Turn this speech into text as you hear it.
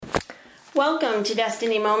Welcome to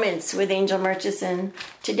Destiny Moments with Angel Murchison.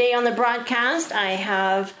 Today on the broadcast, I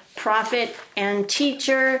have prophet and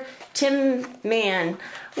teacher Tim Mann.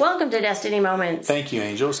 Welcome to Destiny Moments. Thank you,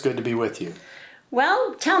 Angel. It's good to be with you.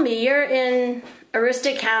 Well, tell me, you're in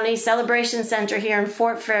Aroostook County Celebration Center here in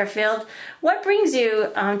Fort Fairfield. What brings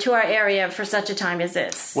you to our area for such a time as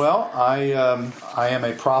this? Well, I am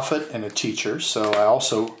a prophet and a teacher, so I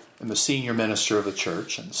also am a senior minister of a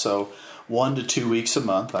church, and so 1 to 2 weeks a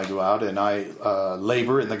month I go out and I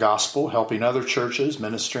labor in the gospel, helping other churches,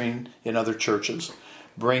 ministering in other churches,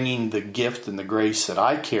 bringing the gift and the grace that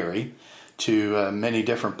I carry to many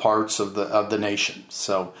different parts of the nation.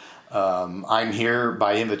 So I'm here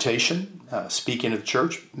by invitation, speaking at the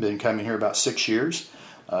church. Been coming here about 6 years,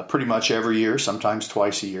 pretty much every year, sometimes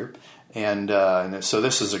twice a year. And so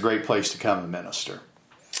this is a great place to come and minister.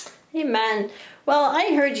 Amen. Well,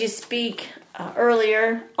 I heard you speak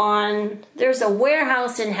earlier on there's a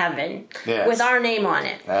warehouse in heaven with our name on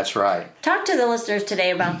it. That's right. Talk to the listeners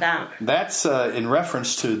today about that. That's in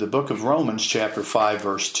reference to the book of Romans chapter 5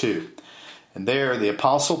 verse 2. And there the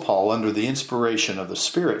Apostle Paul, under the inspiration of the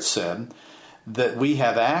Spirit, said that we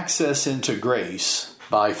have access into grace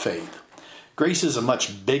by faith. Grace is a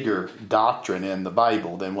much bigger doctrine in the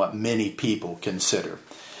Bible than what many people consider.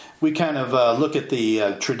 We kind of look at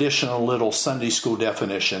the traditional little Sunday school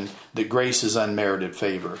definition that grace is unmerited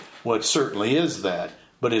favor. Well, it certainly is that,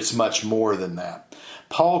 but it's much more than that.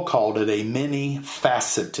 Paul called it a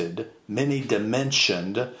many-faceted,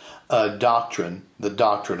 many-dimensioned doctrine, the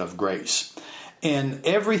doctrine of grace. And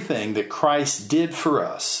everything that Christ did for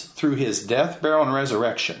us through his death, burial, and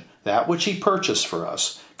resurrection, that which he purchased for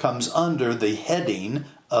us, comes under the heading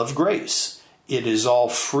of grace. It is all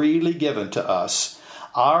freely given to us.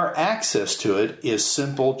 Our access to it is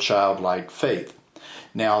simple childlike faith.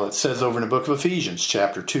 Now it says over in the book of Ephesians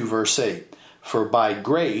chapter 2 verse 8, for by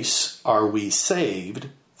grace are we saved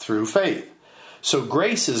through faith. So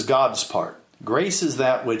grace is God's part. Grace is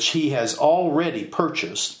that which he has already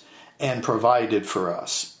purchased and provided for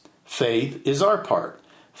us. Faith is our part.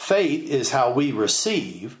 Faith is how we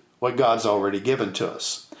receive what God's already given to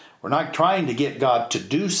us. We're not trying to get God to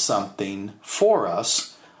do something for us.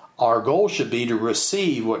 Our goal should be to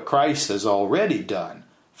receive what Christ has already done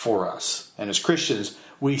for us. And as Christians,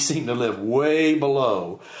 we seem to live way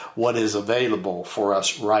below what is available for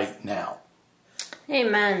us right now.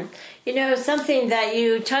 Amen. You know, something that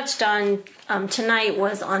you touched on tonight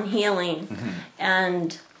was on healing. Mm-hmm.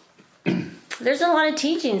 And there's a lot of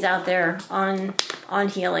teachings out there on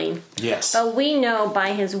healing. Yes. But we know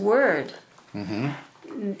by his word. Mm-hmm.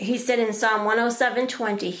 He said in Psalm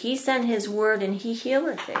 107:20, he sent his word and he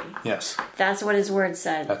healeth thee. Yes. That's what his word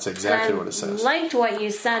said. That's exactly what it says. I liked what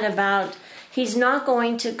you said about he's not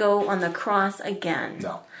going to go on the cross again.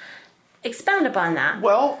 No. Expound upon that.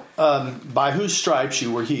 Well, by whose stripes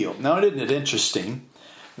you were healed. Now, isn't it interesting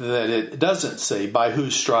that it doesn't say by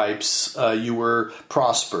whose stripes you were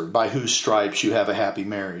prospered, by whose stripes you have a happy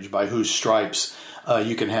marriage, by whose stripes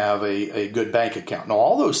you can have a good bank account. Now,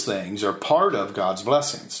 all those things are part of God's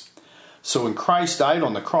blessings. So when Christ died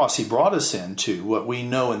on the cross, he brought us into what we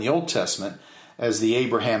know in the Old Testament as the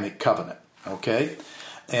Abrahamic covenant. Okay?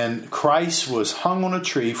 And Christ was hung on a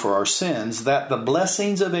tree for our sins, that the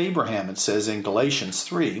blessings of Abraham, it says in Galatians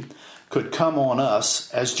 3, could come on us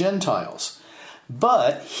as Gentiles.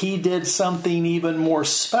 But he did something even more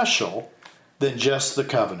special than just the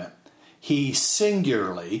covenant. He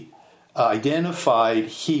singularly identified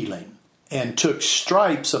healing and took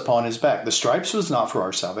stripes upon his back. The stripes was not for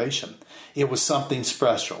our salvation. It was something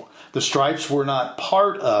special. The stripes were not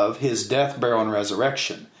part of his death, burial, and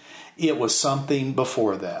resurrection. It was something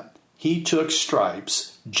before that. He took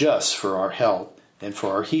stripes just for our health and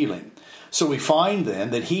for our healing. So we find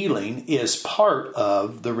then that healing is part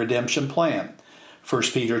of the redemption plan. 1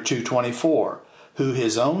 Peter 2:24, who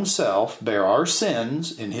his own self bare our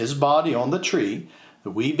sins in his body on the tree,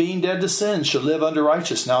 that we being dead to sin should live unto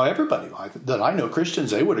righteousness. Now everybody that I know, Christians,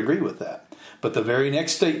 they would agree with that. But the very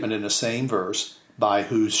next statement in the same verse, by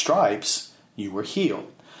whose stripes you were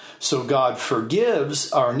healed. So God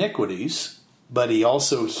forgives our iniquities, but he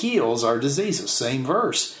also heals our diseases. Same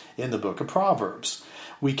verse in the book of Proverbs.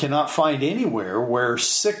 We cannot find anywhere where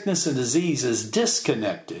sickness and disease is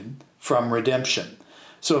disconnected from redemption.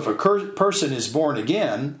 So if a person is born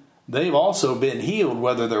again, they've also been healed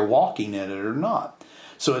whether they're walking in it or not.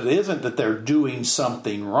 So it isn't that they're doing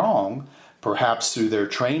something wrong, perhaps through their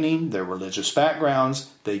training, their religious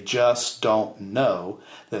backgrounds. They just don't know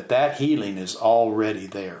that that healing is already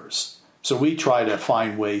theirs. So we try to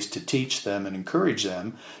find ways to teach them and encourage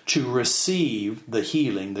them to receive the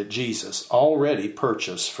healing that Jesus already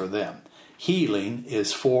purchased for them. Healing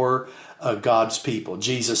is for God's people.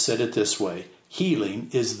 Jesus said it this way: healing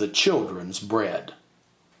is the children's bread.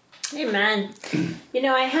 Amen.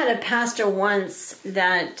 I had a pastor once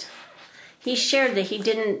that he shared that he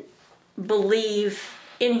didn't believe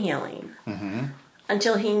in healing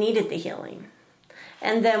until he needed the healing.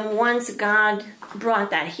 And then once God brought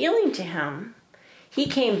that healing to him, he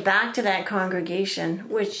came back to that congregation,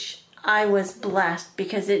 which I was blessed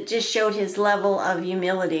because it just showed his level of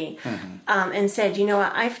humility, and said, you know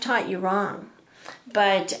what, I've taught you wrong.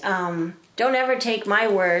 But don't ever take my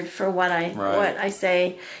word for what I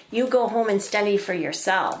say. You go home and study for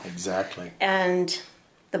yourself. Exactly. And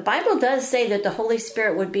the Bible does say that the Holy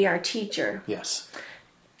Spirit would be our teacher. Yes.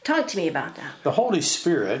 Talk to me about that. The Holy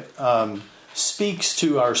Spirit speaks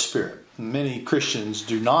to our spirit. Many Christians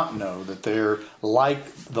do not know that they're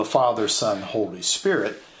like the Father, Son, Holy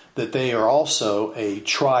Spirit, that they are also a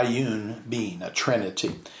triune being, a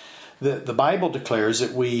trinity. The Bible declares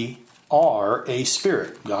that we are a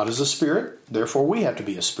spirit. God is a spirit, therefore we have to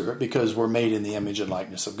be a spirit because we're made in the image and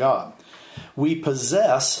likeness of God. We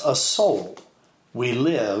possess a soul. We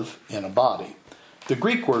live in a body. The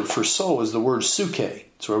Greek word for soul is the word psyche.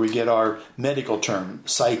 It's where we get our medical term,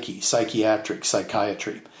 psyche, psychiatric,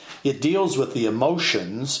 psychiatry. It deals with the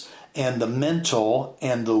emotions and the mental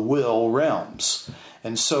and the will realms.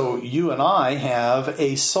 And so you and I have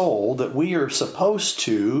a soul that we are supposed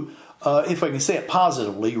to, if I can say it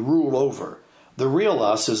positively, rule over. The real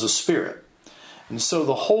us is a spirit. And so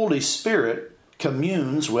the Holy Spirit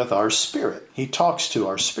communes with our spirit. He talks to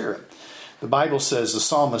our spirit. The Bible says, the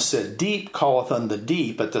psalmist said, deep calleth unto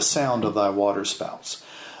deep at the sound of thy waterspouts.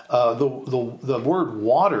 The word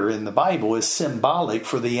water in the Bible is symbolic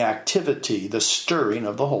for the activity, the stirring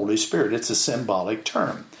of the Holy Spirit. It's a symbolic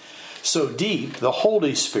term. So deep, the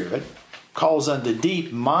Holy Spirit, calls unto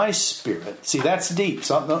deep my spirit. See, that's deep.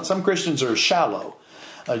 Some Christians are shallow,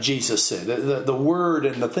 Jesus said. The word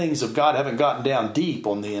and the things of God haven't gotten down deep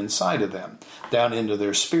on the inside of them, down into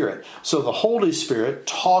their spirit. So the Holy Spirit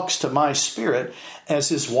talks to my spirit as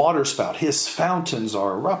his waterspout. His fountains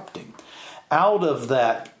are erupting. Out of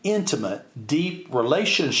that intimate, deep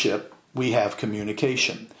relationship, we have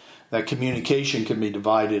communication. That communication can be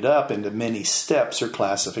divided up into many steps or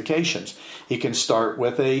classifications. It can start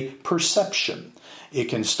with a perception. It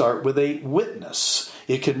can start with a witness.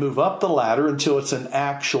 It can move up the ladder until it's an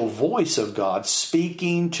actual voice of God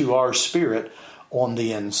speaking to our spirit on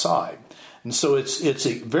the inside. And so it's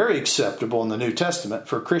very acceptable in the New Testament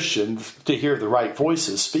for Christians to hear the right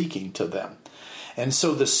voices speaking to them. And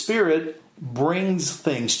so the Spirit brings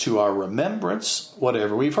things to our remembrance,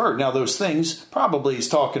 whatever we've heard. Now, those things probably is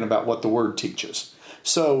talking about what the Word teaches.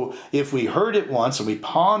 So if we heard it once and we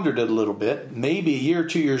pondered it a little bit, maybe a year,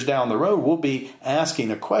 2 years down the road, we'll be asking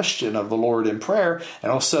a question of the Lord in prayer,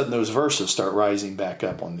 and all of a sudden those verses start rising back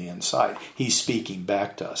up on the inside. He's speaking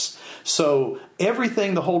back to us. So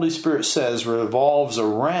everything the Holy Spirit says revolves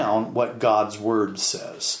around what God's Word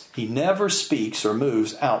says. He never speaks or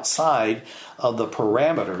moves outside of the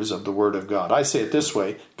parameters of the Word of God. I say it this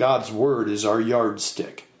way: God's Word is our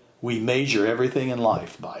yardstick. We measure everything in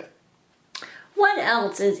life by it. What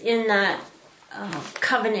else is in that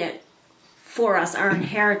covenant for us, our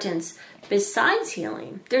inheritance, besides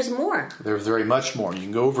healing? There's more. There's very much more. You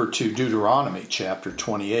can go over to Deuteronomy chapter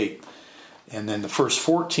 28. And then the first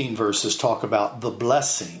 14 verses talk about the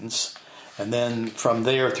blessings. And then from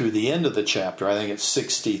there through the end of the chapter, I think it's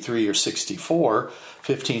 63 or 64,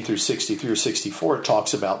 15 through 63 or 64, it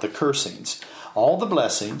talks about the cursings. All the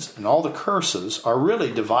blessings and all the curses are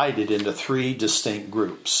really divided into three distinct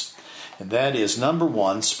groups. And that is, number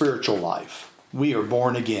one, spiritual life. We are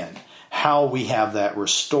born again. How we have that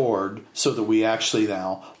restored so that we actually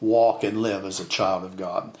now walk and live as a child of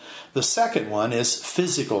God. The second one is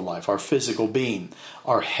physical life, our physical being,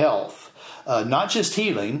 our health. Not just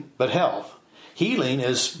healing, but health. Healing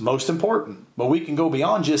is most important, but we can go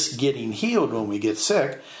beyond just getting healed when we get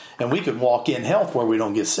sick, and we can walk in health where we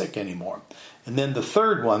don't get sick anymore. And then the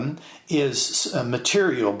third one is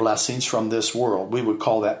material blessings from this world. We would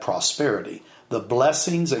call that prosperity. The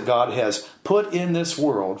blessings that God has put in this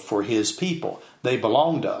world for His people. They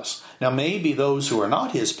belong to us. Now maybe those who are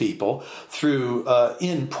not His people, through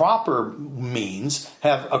improper means,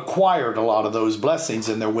 have acquired a lot of those blessings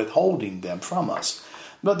and they're withholding them from us.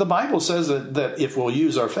 But the Bible says that if we'll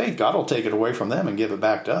use our faith, God will take it away from them and give it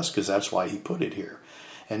back to us, because that's why He put it here.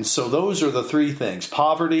 And so those are the three things.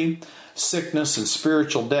 Poverty, sickness, and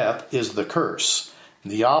spiritual death is the curse.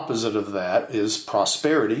 And the opposite of that is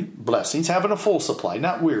prosperity, blessings, having a full supply,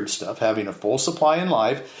 not weird stuff, having a full supply in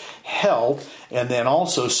life, health, and then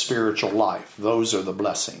also spiritual life. Those are the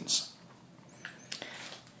blessings.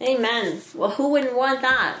 Amen. Well, who wouldn't want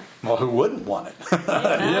that? Well, who wouldn't want it?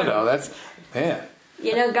 That's, man.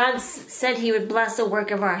 God said he would bless the work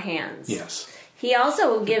of our hands. Yes. He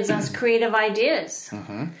also gives us creative ideas.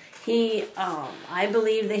 Mm-hmm. I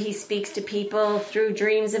believe that he speaks to people through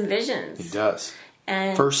dreams and visions. He does.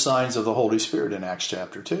 And first signs of the Holy Spirit in Acts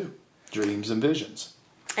chapter 2. Dreams and visions.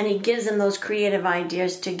 And he gives them those creative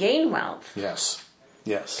ideas to gain wealth. Yes.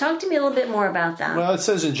 Talk to me a little bit more about that. Well, it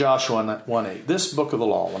says in Joshua 1:8, this book of the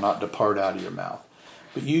law will not depart out of your mouth,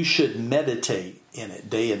 but you should meditate in it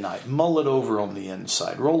day and night. Mull it over on the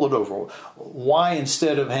inside. Roll it over. Why,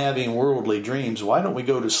 instead of having worldly dreams, why don't we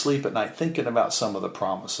go to sleep at night thinking about some of the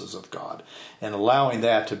promises of God and allowing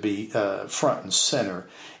that to be front and center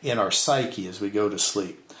in our psyche as we go to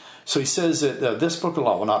sleep? So he says that this book of the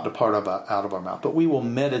law will not depart out of our mouth, but we will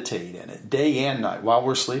meditate in it day and night while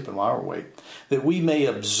we're sleeping, while we're awake, that we may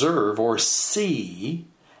observe or see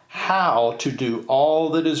how to do all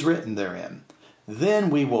that is written therein.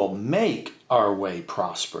 Then we will make our way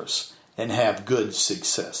prosperous and have good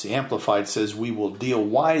success. The Amplified says we will deal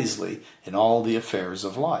wisely in all the affairs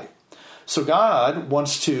of life. So God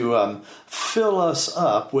wants to fill us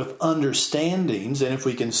up with understandings, and if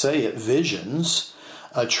we can say it, visions,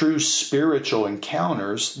 true spiritual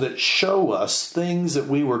encounters that show us things that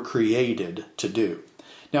we were created to do.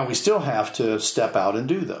 Now, we still have to step out and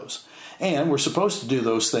do those. And we're supposed to do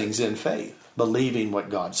those things in faith, believing what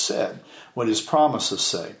God said, what his promises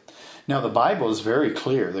say. Now, the Bible is very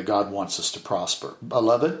clear that God wants us to prosper.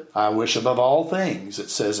 Beloved, I wish above all things, it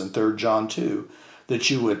says in 3 John 2, that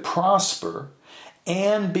you would prosper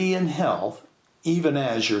and be in health, even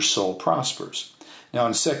as your soul prospers. Now,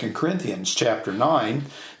 in 2 Corinthians chapter 9,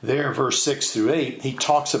 there, verse 6 through 8, he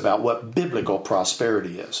talks about what biblical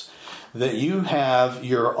prosperity is. That you have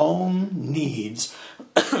your own needs,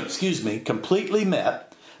 completely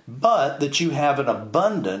met, but that you have an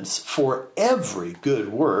abundance for every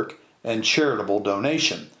good work and charitable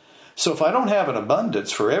donation. So if I don't have an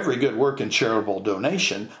abundance for every good work and charitable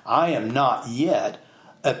donation, I am not yet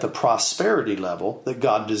at the prosperity level that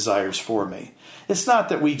God desires for me. It's not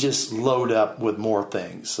that we just load up with more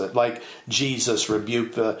things. That, like Jesus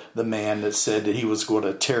rebuked the man that said that he was going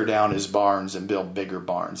to tear down his barns and build bigger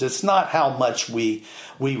barns. It's not how much we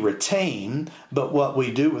retain, but what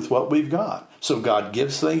we do with what we've got. So God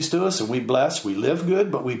gives things to us and we bless. We live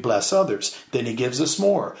good, but we bless others. Then he gives us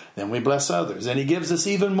more. Then we bless others. Then he gives us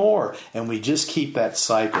even more. And we just keep that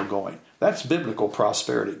cycle going. That's biblical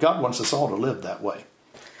prosperity. God wants us all to live that way.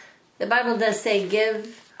 The Bible does say,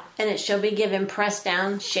 give, and it shall be given, pressed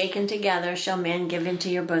down, shaken together, shall men give into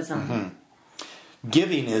your bosom. Mm-hmm.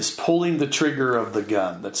 Giving is pulling the trigger of the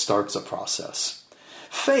gun that starts a process.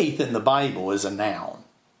 Faith in the Bible is a noun,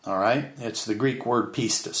 all right? It's the Greek word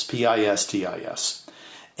pistis, P-I-S-T-I-S,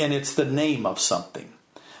 and it's the name of something.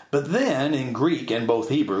 But then in Greek, and both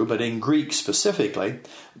Hebrew, but in Greek specifically,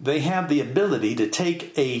 they have the ability to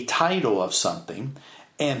take a title of something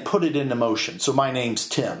and put it into motion. So my name's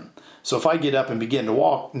Tim. So if I get up and begin to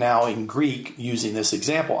walk now in Greek, using this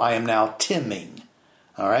example, I am now Timming.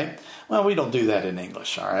 All right? Well, we don't do that in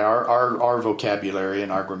English. All right? Our vocabulary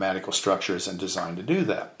and our grammatical structure isn't designed to do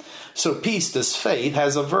that. So pistis, faith,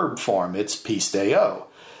 has a verb form. It's pisteo.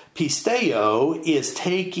 Pisteo is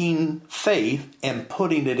taking faith and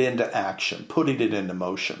putting it into action, putting it into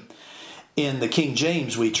motion. In the King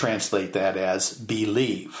James, we translate that as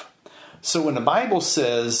believe. So when the Bible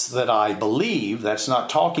says that I believe, that's not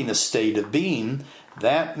talking a state of being.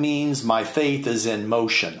 That means my faith is in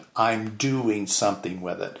motion. I'm doing something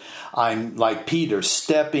with it. I'm like Peter,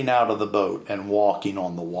 stepping out of the boat and walking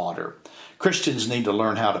on the water. Christians need to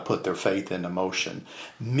learn how to put their faith into motion.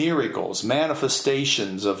 Miracles,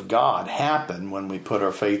 manifestations of God happen when we put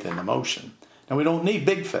our faith into motion. And we don't need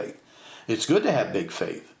big faith. It's good to have big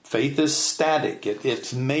faith. Faith is static.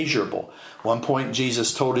 It's measurable. One point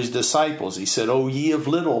Jesus told his disciples, he said, "O ye of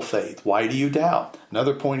little faith, why do you doubt?"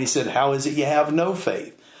 Another point he said, "How is it you have no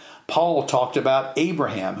faith?" Paul talked about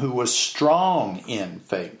Abraham, who was strong in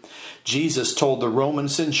faith. Jesus told the Roman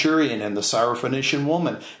centurion and the Syrophoenician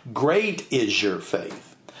woman, "Great is your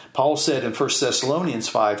faith." Paul said in 1 Thessalonians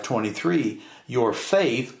 5:23, "Your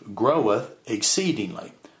faith groweth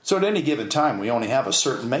exceedingly." So at any given time, we only have a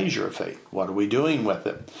certain measure of faith. What are we doing with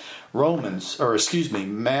it?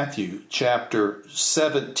 Matthew chapter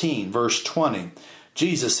 17, verse 20.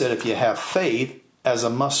 Jesus said, if you have faith as a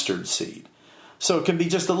mustard seed. So it can be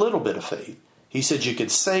just a little bit of faith. He said you could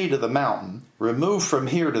say to the mountain, remove from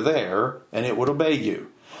here to there, and it would obey you.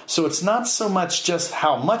 So it's not so much just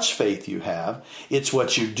how much faith you have, it's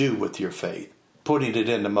what you do with your faith, putting it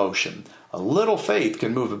into motion. A little faith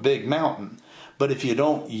can move a big mountain. But if you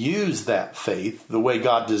don't use that faith the way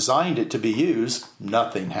God designed it to be used,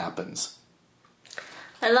 nothing happens.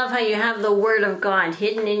 I love how you have the Word of God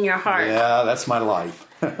hidden in your heart. Yeah, that's my life.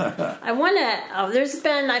 I want to.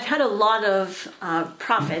 I've had a lot of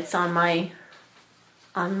prophets on my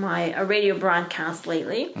radio broadcast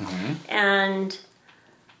lately, and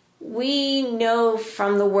we know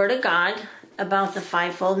from the Word of God about the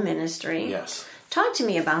fivefold ministry. Yes. Talk to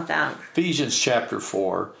me about that. Ephesians chapter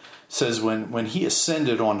 4 says when he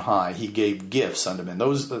ascended on high, he gave gifts unto men.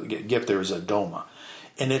 Those gift there is a doma,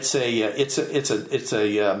 and it's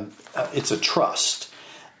a trust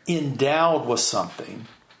endowed with something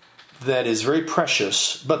that is very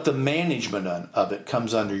precious, but the management of it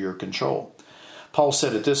comes under your control. Paul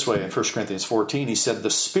said it this way in 1 Corinthians 14. He said, the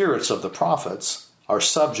spirits of the prophets are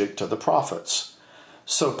subject to the prophets.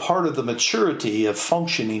 So part of the maturity of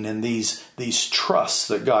functioning in these trusts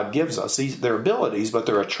that God gives us, they're abilities, but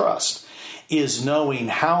they're a trust, is knowing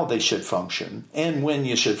how they should function and when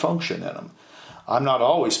you should function in them. I'm not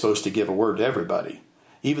always supposed to give a word to everybody.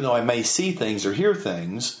 Even though I may see things or hear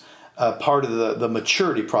things, part of the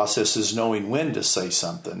maturity process is knowing when to say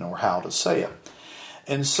something or how to say it.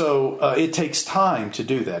 And so it takes time to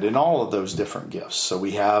do that in all of those different gifts. So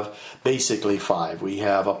we have basically 5. We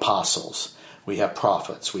have apostles, we have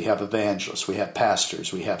prophets, we have evangelists, we have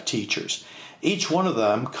pastors, we have teachers. Each one of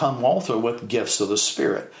them come also with gifts of the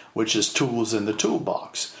Spirit, which is tools in the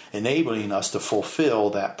toolbox, enabling us to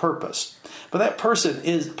fulfill that purpose. But that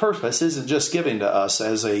purpose isn't just given to us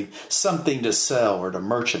as something to sell or to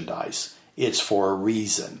merchandise. It's for a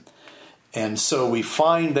reason. And so we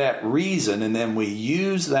find that reason, and then we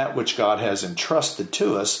use that which God has entrusted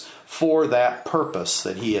to us for that purpose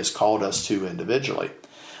that He has called us to individually.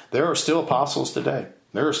 There are still apostles today.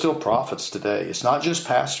 There are still prophets today. It's not just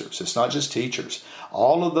pastors. It's not just teachers.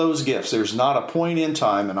 All of those gifts, there's not a point in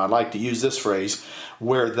time, and I'd like to use this phrase,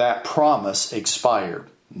 where that promise expired.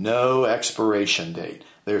 No expiration date.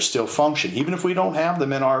 They're still functioning. Even if we don't have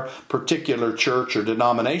them in our particular church or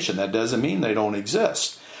denomination, that doesn't mean they don't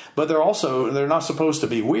exist. But they're not supposed to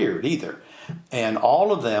be weird either. And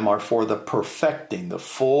all of them are for the perfecting, the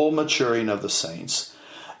full maturing of the saints.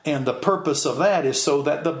 And the purpose of that is so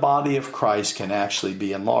that the body of Christ can actually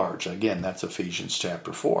be enlarged. Again, that's Ephesians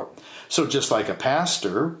chapter 4. So just like a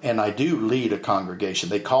pastor, and I do lead a congregation,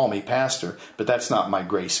 they call me pastor, but that's not my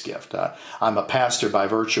grace gift. I'm a pastor by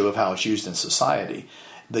virtue of how it's used in society.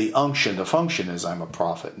 The unction to function is I'm a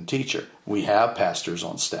prophet and teacher. We have pastors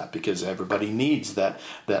on staff because everybody needs that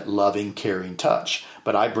loving, caring touch.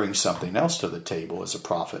 But I bring something else to the table as a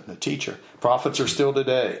prophet and a teacher. Prophets are still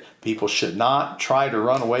today. People should not try to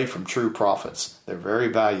run away from true prophets. They're very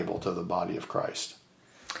valuable to the body of Christ.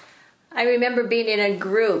 I remember being in a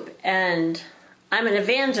group, and I'm an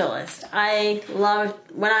evangelist. I love,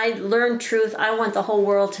 when I learn truth, I want the whole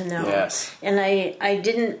world to know. Yes. And I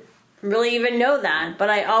didn't really even know that, but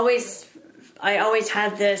I always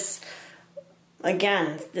had this,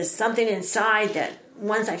 again, this something inside that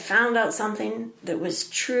once I found out something that was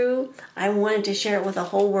true, I wanted to share it with the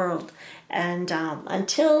whole world. And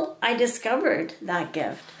until I discovered that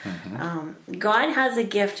gift, God has a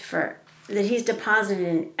gift that He's deposited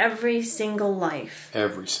in every single life.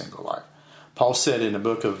 Every single life. Paul said in the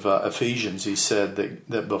book of Ephesians, he said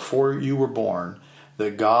that before you were born,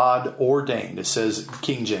 that God ordained, it says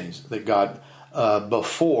King James, that God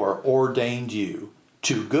before ordained you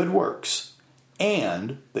to good works,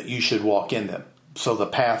 and that you should walk in them. So the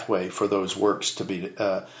pathway for those works to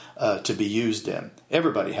be used in.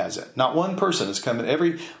 Everybody has it. Not one person has come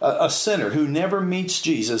in. A sinner who never meets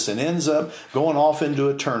Jesus and ends up going off into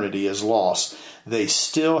eternity is lost. They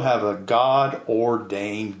still have a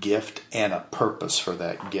God-ordained gift and a purpose for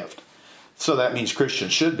that gift. So that means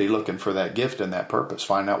Christians should be looking for that gift and that purpose.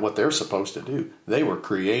 Find out what they're supposed to do. They were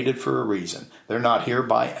created for a reason. They're not here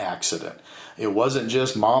by accident. It wasn't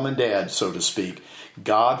just mom and dad, so to speak.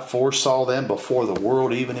 God foresaw them before the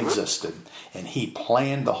world even existed. And He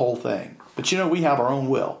planned the whole thing. But we have our own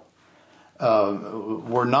will.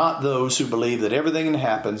 We're not those who believe that everything that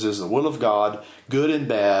happens is the will of God, good and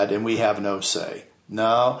bad, and we have no say.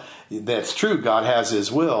 No, that's true. God has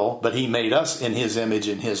His will, but He made us in His image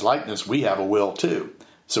and His likeness. We have a will too.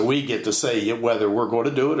 So we get to say whether we're going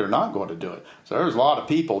to do it or not going to do it. So there's a lot of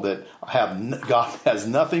people that God has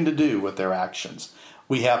nothing to do with their actions.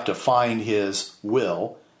 We have to find His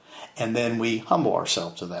will, and then we humble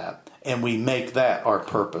ourselves to that, and we make that our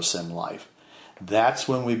purpose in life. That's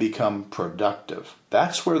when we become productive.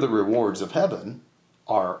 That's where the rewards of heaven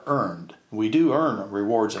are earned. We do earn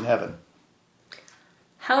rewards in heaven.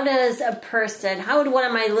 How would one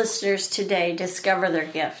of my listeners today discover their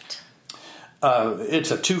gift?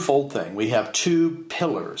 it's a twofold thing. We have two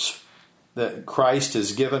pillars that Christ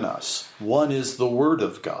has given us. One is the Word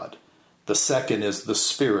of God. The second is the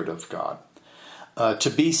Spirit of God. To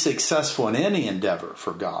be successful in any endeavor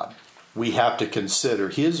for God, we have to consider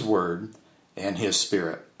His Word and His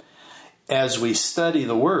Spirit. As we study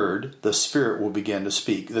the Word, the Spirit will begin to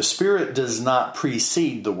speak. The Spirit does not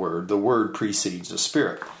precede the Word precedes the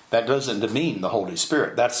Spirit. That doesn't demean the Holy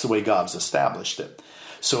Spirit. That's the way God's established it.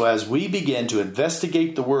 So as we begin to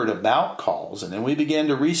investigate the Word about calls, and then we begin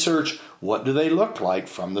to research what do they look like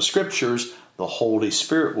from the Scriptures, the Holy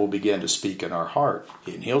Spirit will begin to speak in our heart.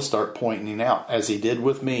 And He'll start pointing out, as He did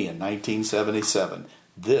with me in 1977,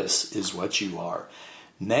 this is what you are.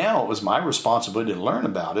 Now it was my responsibility to learn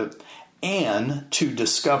about it and to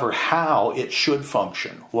discover how it should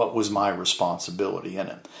function. What was my responsibility in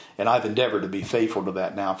it? And I've endeavored to be faithful to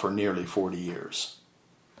that now for nearly 40 years.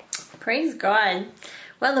 Praise God.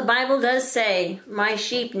 Well, the Bible does say, my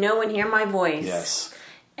sheep know and hear my voice. Yes.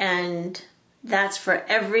 And that's for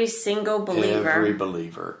every single believer. Every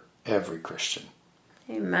believer. Every Christian.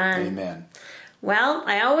 Amen. Amen. Well,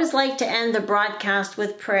 I always like to end the broadcast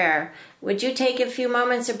with prayer. Would you take a few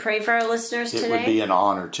moments and pray for our listeners today? It would be an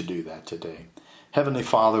honor to do that today. Heavenly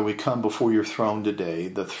Father, we come before your throne today,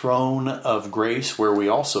 the throne of grace where we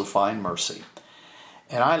also find mercy.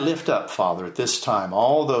 And I lift up, Father, at this time,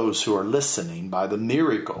 all those who are listening by the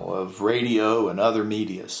miracle of radio and other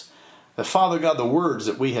medias. That, Father God, the words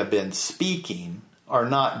that we have been speaking are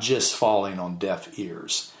not just falling on deaf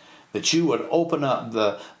ears. That you would open up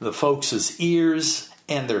the folks' ears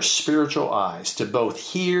and their spiritual eyes to both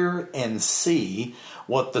hear and see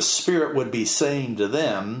what the Spirit would be saying to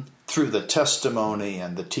them through the testimony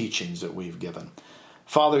and the teachings that we've given.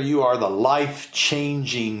 Father, you are the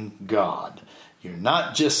life-changing God. You're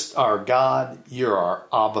not just our God, you're our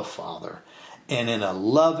Abba Father. And in a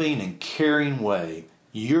loving and caring way,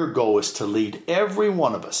 your goal is to lead every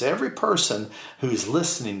one of us, every person who's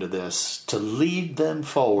listening to this, to lead them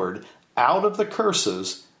forward out of the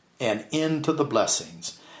curses and into the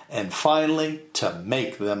blessings. And finally, to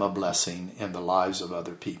make them a blessing in the lives of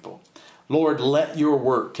other people. Lord, let your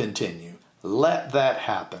work continue. Let that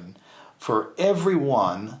happen for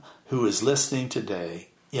everyone who is listening today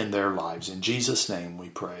in their lives. In Jesus' name we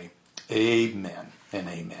pray. Amen and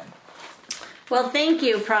amen. Well, thank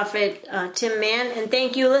you, Prophet Tim Mann, and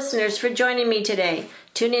thank you, listeners, for joining me today.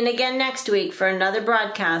 Tune in again next week for another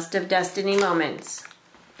broadcast of Destiny Moments.